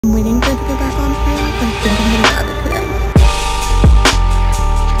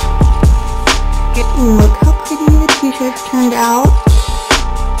t-shirts turned out.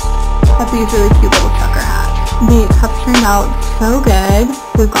 Puppy's really cute little trucker hat. The cups turned out so good.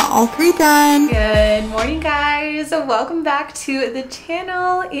 We've got all 3 done. Good morning, guys. Welcome back to the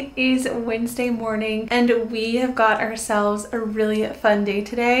channel. It is Wednesday morning and we have got ourselves a really fun day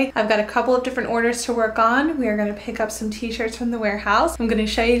today. I've got a couple of different orders to work on. We are going to pick up some t-shirts from the warehouse. I'm going to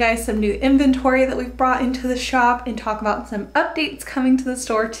show you guys some new inventory that we've brought into the shop and talk about some updates coming to the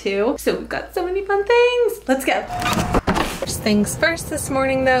store too. So we've got so many fun things. Let's go. First things first this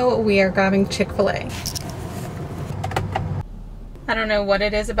morning though, we are grabbing Chick-fil-A. I don't know what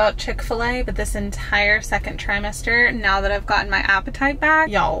it is about Chick-fil-A, but this entire second trimester, now that I've gotten my appetite back,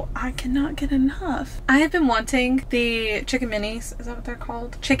 y'all, I cannot get enough. I have been wanting the chicken minis, is that what they're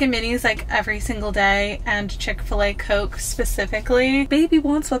called? Chicken minis like every single day, and Chick-fil-A Coke specifically. Baby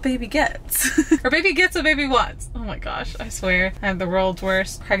wants what baby gets. Or baby gets what baby wants. Oh my gosh, I swear. I have the world's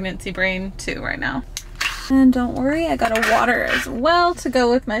worst pregnancy brain too right now. And don't worry, I got a water as well to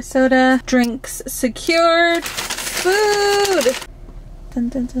go with my soda. Drinks secured. Food! Dun,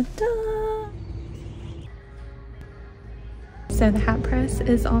 dun, dun, dun. So the hat press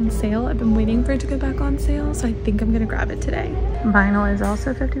is on sale. I've been waiting for it to go back on sale, so I think I'm gonna grab it today. Vinyl is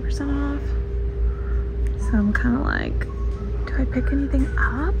also 50% off. So I'm kind of like, do I pick anything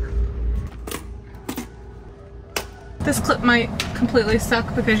up? This clip might completely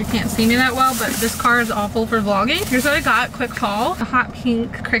suck because you can't see me that well, but this car is awful for vlogging. Here's what I got, quick haul. A hot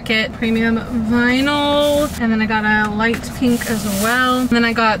pink Cricut premium vinyl, and then I got a light pink as well. And then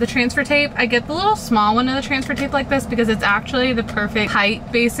I got the transfer tape. I get the little small one of the transfer tape like this because it's actually the perfect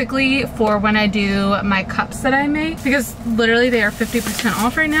height basically for when I do my cups that I make, because literally they are 50%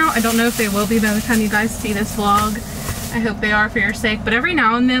 off right now. I don't know if they will be by the time you guys see this vlog. I hope they are for your sake, but every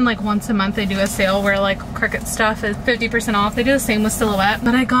now and then, like once a month, they do a sale where like Cricut stuff is 50% off. They do the same with Silhouette,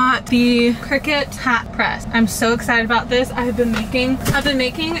 but I got the Cricut hat press. I'm so excited about this. I've been making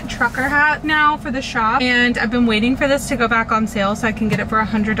trucker hat now for the shop, and I've been waiting for this to go back on sale so I can get it for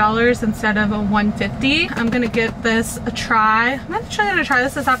 $100 instead of a $150. I'm gonna give this a try. I'm actually gonna try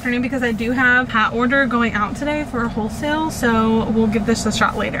this afternoon because I do have hat order going out today for a wholesale, so we'll give this a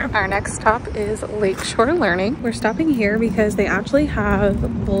shot later. Our next stop is Lakeshore Learning. We're stopping here because they actually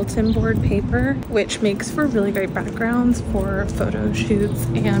have bulletin board paper, which makes for really great backgrounds for photo shoots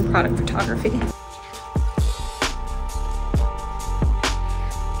and product photography.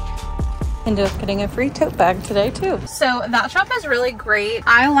 Ended up getting a free tote bag today too. So that shop is really great.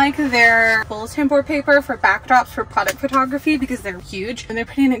 I like their bulletin board paper for backdrops for product photography because they're huge and they're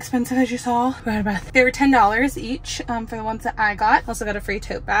pretty inexpensive, as you saw. They were $10 each for the ones that I got. Also got a free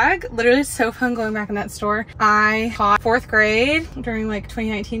tote bag. Literally so fun going back in that store. I taught 4th grade during like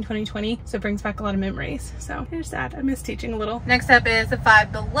 2019, 2020, so it brings back a lot of memories. So here's that. I miss teaching a little. Next up is the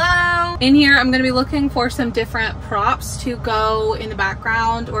Five Below. In here I'm going to be looking for some different props to go in the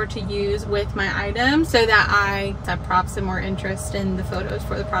background or to use with my items so that I have props and more interest in the photos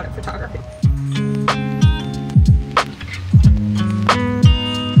for the product photography.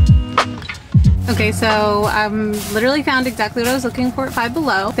 Okay, so I literally found exactly what I was looking for at Five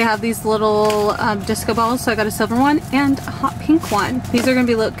Below. They have these little disco balls, so I got a silver one and a hot pink one. These are going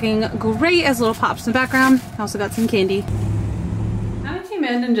to be looking great as little pops in the background. I also got some candy. I came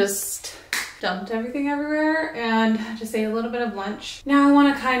in and just dumped everything everywhere and just ate a little bit of lunch. Now I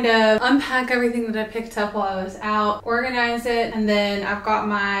want to kind of unpack everything that I picked up while I was out, organize it, and then I've got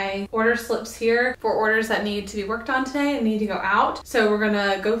my order slips here for orders that need to be worked on today and need to go out. So we're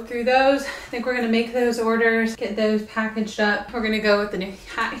gonna go through those. I think we're gonna make those orders, get those packaged up. We're gonna go with the new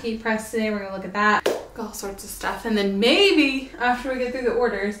hat heat press today. We're gonna look at that. Got all sorts of stuff. And then maybe after we get through the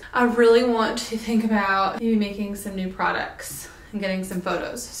orders, I really want to think about maybe making some new products and getting some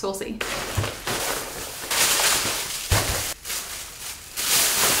photos, so we'll see.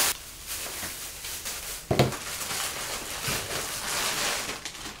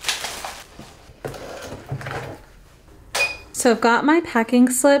 So I've got my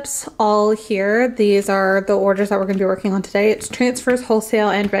packing slips all here. These are the orders that we're going to be working on today. It's transfers, wholesale,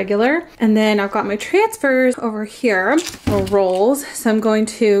 and regular. And then I've got my transfers over here, or rolls. So I'm going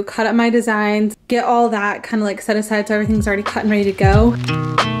to cut up my designs, get all that kind of like set aside so everything's already cut and ready to go.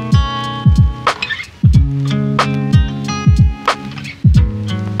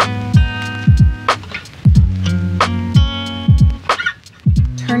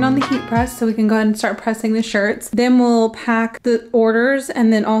 Turn on the heat press so we can go ahead and start pressing the shirts. Then we'll pack the orders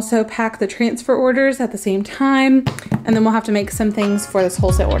and then also pack the transfer orders at the same time. And then we'll have to make some things for this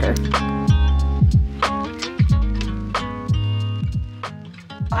wholesale order.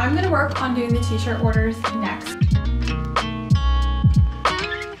 I'm gonna work on doing the t-shirt orders next.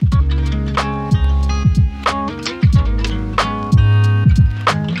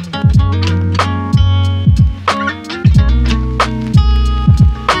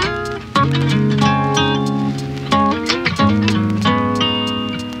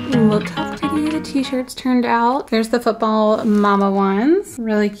 t-shirts turned out. There's the Football Mama ones.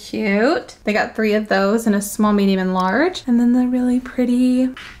 Really cute. They got 3 of those in a small, medium, and large. And then the really pretty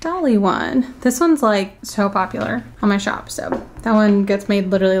Dolly one. This one's like so popular on my shop, so that one gets made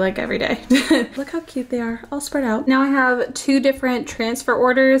literally like every day. Look how cute they are, all spread out. Now I have 2 different transfer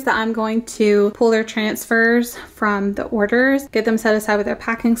orders that I'm going to pull their transfers from the orders, get them set aside with their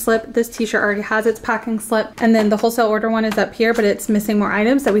packing slip. This t-shirt already has its packing slip, and then the wholesale order one is up here, but it's missing more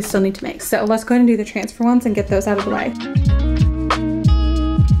items that we still need to make. So let's go ahead and do the transfer ones and get those out of the way.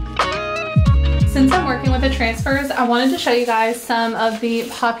 Since I'm working with the transfers, I wanted to show you guys some of the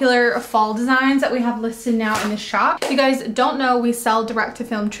popular fall designs that we have listed now in the shop. If you guys don't know, we sell direct to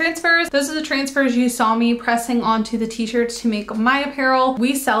film transfers. Those are the transfers you saw me pressing onto the t-shirts to make my apparel.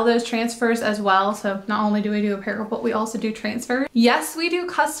 We sell those transfers as well. So not only do we do apparel, but we also do transfers. Yes, we do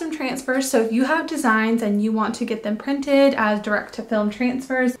custom transfers. So if you have designs and you want to get them printed as direct to film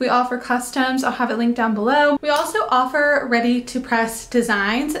transfers, we offer customs. I'll have it linked down below. We also offer ready to press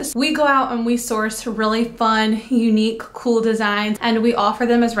designs. So we go out and we source really fun, unique, cool designs, and we offer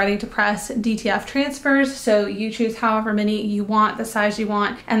them as ready to press DTF transfers. So you choose however many you want, the size you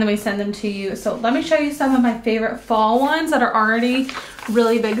want, and then we send them to you. So let me show you some of my favorite fall ones that are already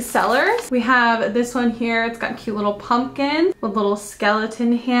really big sellers. We have this one here. It's got a cute little pumpkin with little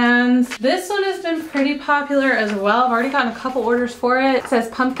skeleton hands. This one has been pretty popular as well. I've already gotten a couple orders for it. It says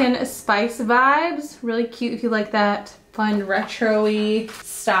pumpkin spice vibes. Really cute if you like that fun retro-y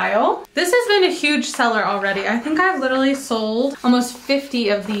style. This has been a huge seller already. I think I've literally sold almost 50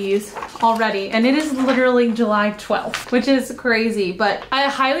 of these already, and it is literally July 12th, which is crazy. But I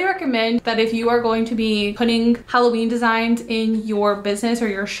highly recommend that if you are going to be putting Halloween designs in your business or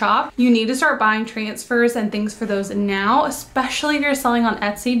your shop, you need to start buying transfers and things for those now, especially if you're selling on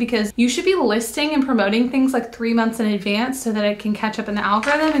Etsy, because you should be listing and promoting things like 3 months in advance so that it can catch up in the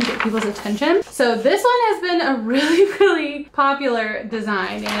algorithm and get people's attention. So this one has been a really popular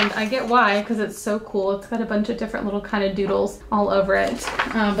design, and I get why, because it's so cool. It's got a bunch of different little kind of doodles all over it,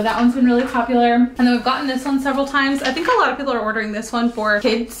 but that one's been really popular. And then we've gotten this one several times. I think a lot of people are ordering this one for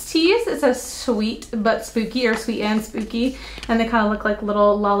kids tees. It says sweet but spooky, or sweet and spooky, and they kind of look like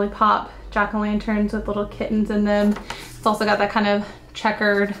little lollipop jack-o'-lanterns with little kittens in them. It's also got that kind of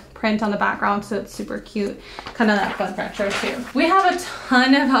checkered print on the background, so it's super cute. Kind of that fun retro too. We have a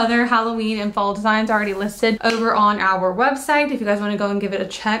ton of other Halloween and fall designs already listed over on our website. If you guys want to go and give it a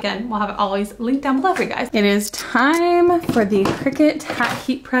check, and we'll have it always linked down below for you guys. It is time for the Cricut hat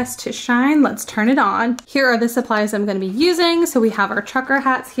heat press to shine. Let's turn it on. Here are the supplies I'm going to be using. So we have our trucker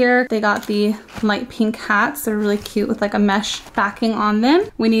hats here. They got the light pink hats. They're really cute with like a mesh backing on them.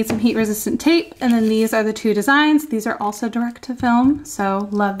 We need some heat resistant tape, and then these are the 2 designs. These are also direct to film, so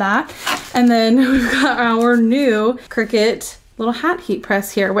love that. And then we've got our new Cricut little hat heat press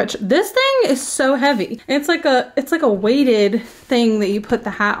here, which this thing is so heavy. It's like a weighted thing that you put the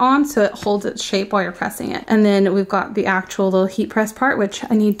hat on so it holds its shape while you're pressing it. And then we've got the actual little heat press part, which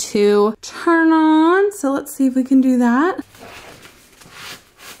I need to turn on. So let's see if we can do that.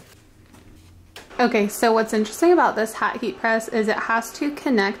 Okay, so what's interesting about this hat heat press is it has to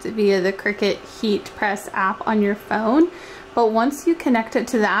connect via the Cricut Heat Press app on your phone. But once you connect it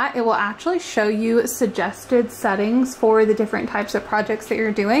to that, it will actually show you suggested settings for the different types of projects that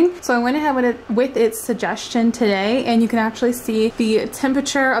you're doing. So I went ahead with its suggestion today, and you can actually see the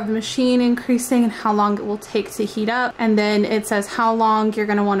temperature of the machine increasing and how long it will take to heat up. And then it says how long you're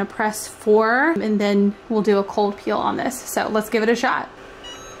gonna wanna press for, and then we'll do a cold peel on this. So let's give it a shot.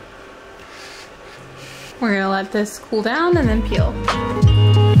 We're gonna let this cool down and then peel.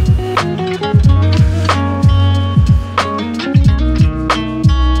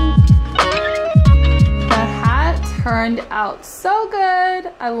 Turned out so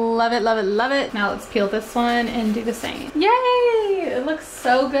good. I love it, love it, love it. Now let's peel this one and do the same. Yay! It looks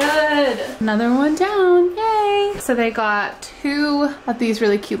so good. Another one down, yay! So they got 2 of these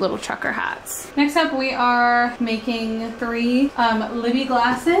really cute little trucker hats. Next up, we are making 3 Libby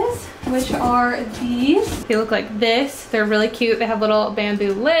glasses, which are these. They look like this. They're really cute. They have little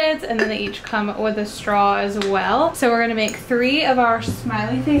bamboo lids, and then they each come with a straw as well. So we're gonna make 3 of our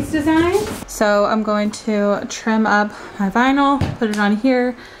smiley face designs. So I'm going to trim up my vinyl, put it on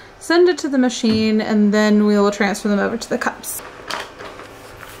here, send it to the machine, and then we will transfer them over to the cups.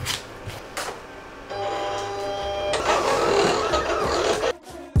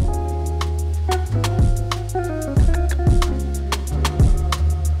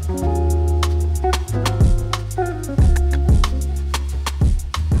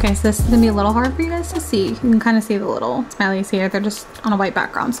 Okay, guys, this is gonna be a little hard for you guys to see. You can kind of see the little smileys here. They're just on a white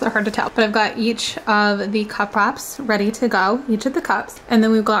background, so they're hard to tell. But I've got each of the cup wraps ready to go, each of the cups. And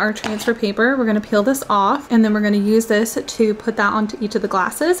then we've got our transfer paper. We're gonna peel this off, and then we're gonna use this to put that onto each of the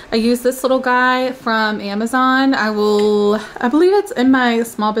glasses. I use this little guy from Amazon. I believe it's in my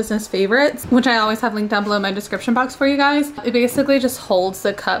small business favorites, which I always have linked down below in my description box for you guys. It basically just holds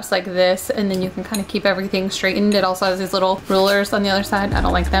the cups like this, and then you can kind of keep everything straightened. It also has these little rulers on the other side. I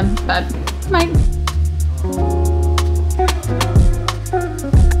don't like them, but it's mine.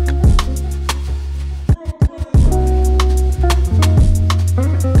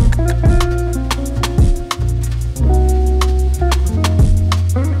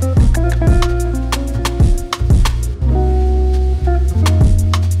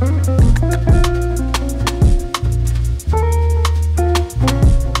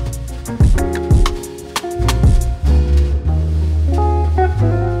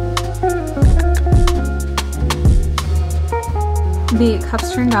 The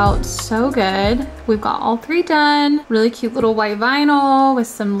cups turned out so good. We've got all 3 done. Really cute little white vinyl with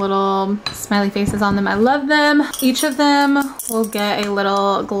some little smiley faces on them. I love them. Each of them will get a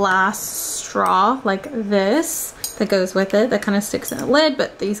little glass straw like this that goes with it that kind of sticks in the lid,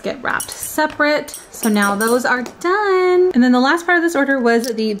 but these get wrapped separate. So now those are done. And then the last part of this order was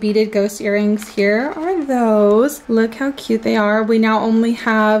the beaded ghost earrings. Here are those. Look how cute they are. We now only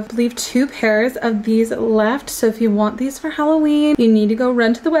have, I believe, 2 pairs of these left. So if you want these for Halloween, you need to go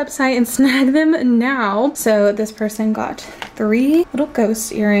run to the website and snag them now. So this person got 3 little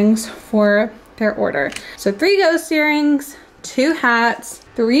ghost earrings for their order. So 3 ghost earrings, 2 hats,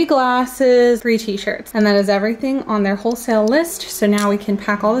 3 glasses, 3 t-shirts. And that is everything on their wholesale list. So now we can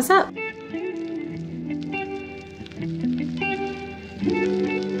pack all this up.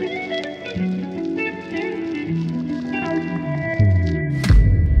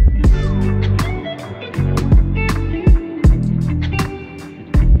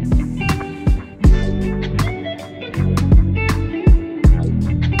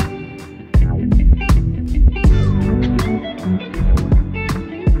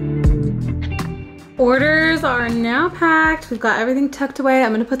 Orders are now packed. We've got everything tucked away.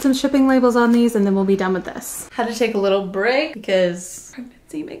 I'm gonna put some shipping labels on these and then we'll be done with this. Had to take a little break because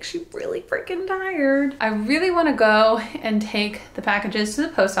pregnancy makes you really freaking tired. I really want to go and take the packages to the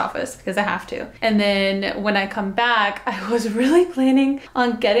post office because I have to. And then when I come back, I was really planning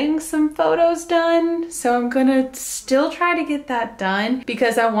on getting some photos done. So I'm gonna still try to get that done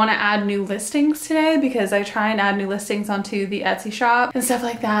because I want to add new listings today, because I try and add new listings onto the Etsy shop and stuff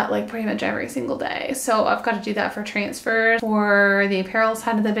like that, like pretty much every single day. So I've got to do that for transfers, for the apparel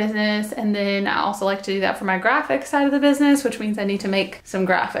side of the business. And then I also like to do that for my graphic side of the business, which means I need to make some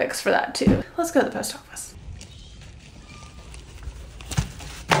graphics for that too. Let's go to the post office.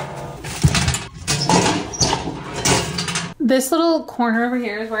 This little corner over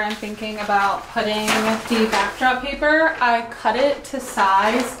here is where I'm thinking about putting the backdrop paper. I cut it to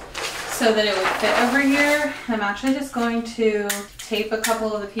size so that it would fit over here. I'm actually just going to tape a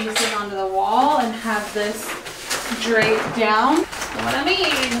couple of the pieces onto the wall and have this drape down. You know what I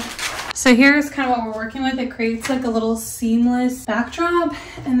mean? So here's kind of what we're working with. It creates like a little seamless backdrop,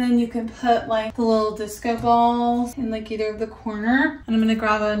 and then you can put like the little disco balls in like either of the corner. And I'm gonna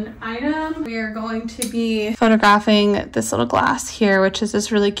grab an item. We are going to be photographing this little glass here, which is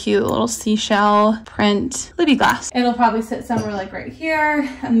this really cute little seashell print Libby glass. It'll probably sit somewhere like right here,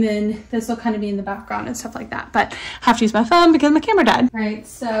 and then this will kind of be in the background and stuff like that. But I have to use my phone because my camera died. Right,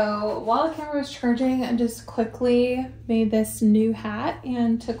 so while the camera was charging, I just quickly made this new hat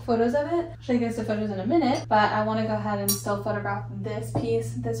and took photos of it. I'll show you guys the photos in a minute, but I want to go ahead and still photograph this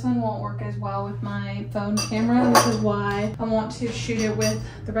piece. This one won't work as well with my phone camera, which is why I want to shoot it with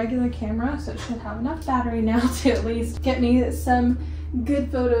the regular camera, so it should have enough battery now to at least get me some good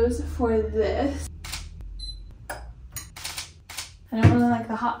photos for this. I don't really like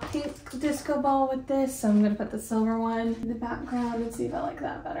the hot pink disco ball with this, so I'm gonna put the silver one in the background and see if I like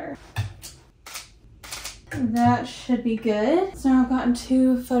that better. That should be good. So now I've gotten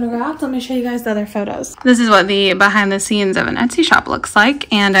 2 photographed. Let me show you guys the other photos. This is what the behind the scenes of an Etsy shop looks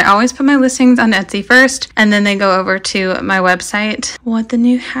like. And I always put my listings on Etsy first, and then they go over to my website. What the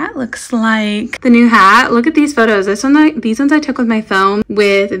new hat looks like. The new hat, look at these photos. These ones I took with my phone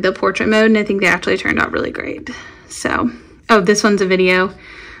with the portrait mode, and I think they actually turned out really great. So, oh, this one's a video.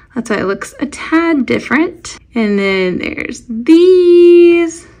 That's why it looks a tad different. And then there's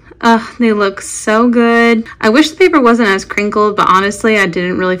these. They look so good. I wish the paper wasn't as crinkled, but honestly, I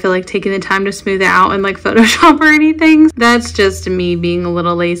didn't really feel like taking the time to smooth it out in like Photoshop or anything. That's just me being a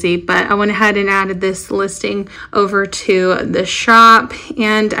little lazy, but I went ahead and added this listing over to the shop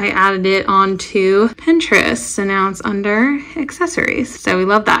and I added it onto Pinterest. So now it's under accessories. So we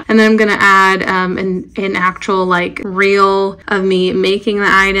love that. And then I'm gonna add an actual like reel of me making the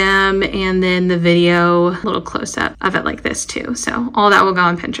item and then the video, little close-up of it like this too. So all that will go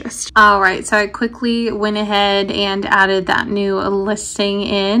on Pinterest. All right, so I quickly went ahead and added that new listing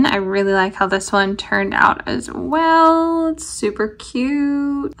in. I really like how this one turned out as well. It's super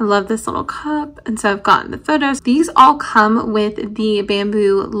cute. I love this little cup. And so I've gotten the photos. These all come with the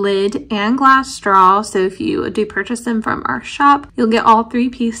bamboo lid and glass straw. So if you do purchase them from our shop, you'll get all 3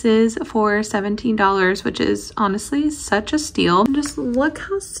 pieces for $17, which is honestly such a steal. And just look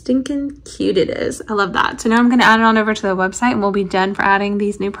how stinking cute it is. I love that. So now I'm gonna add it on over to the website and we'll be done for adding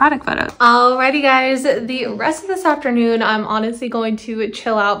these new product photos. Alrighty guys, the rest of this afternoon, I'm honestly going to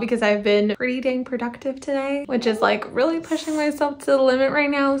chill out because I've been pretty dang productive today, which is like really pushing myself to the limit right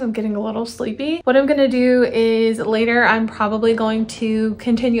now as I'm getting a little sleepy. What I'm gonna do is later, I'm probably going to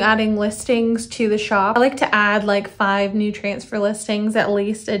continue adding listings to the shop. I like to add like 5 new transfer listings at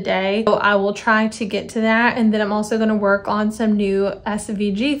least a day. So I will try to get to that. And then I'm also gonna work on some new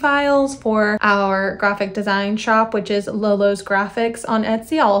SVG files for our graphic design shop, which is Lolo's Graphics on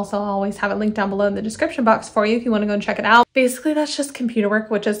Etsy. I'll also always have it linked down below in the description box for you if you want to go and check it out. Basically, that's just computer work,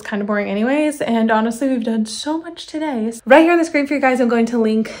 which is kind of boring anyways. And honestly, we've done so much today. Right here on the screen for you guys, I'm going to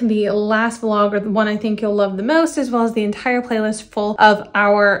link the last vlog, or the one I think you'll love the most, as well as the entire playlist full of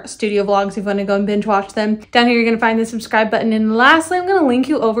our studio vlogs if you want to go and binge watch them. Down here, you're going to find the subscribe button. And lastly, I'm going to link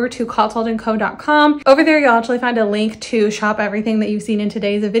you over to cotswoldandco.com. Over there, you'll actually find a link to shop everything that you've seen in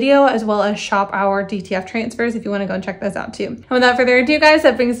today's video, as well as shop our DTF transfers if you want to go and check those out too. And without further ado, guys,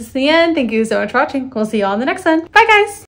 that brings us to the end. Thank you so much for watching. We'll see you all in the next one. Bye, guys.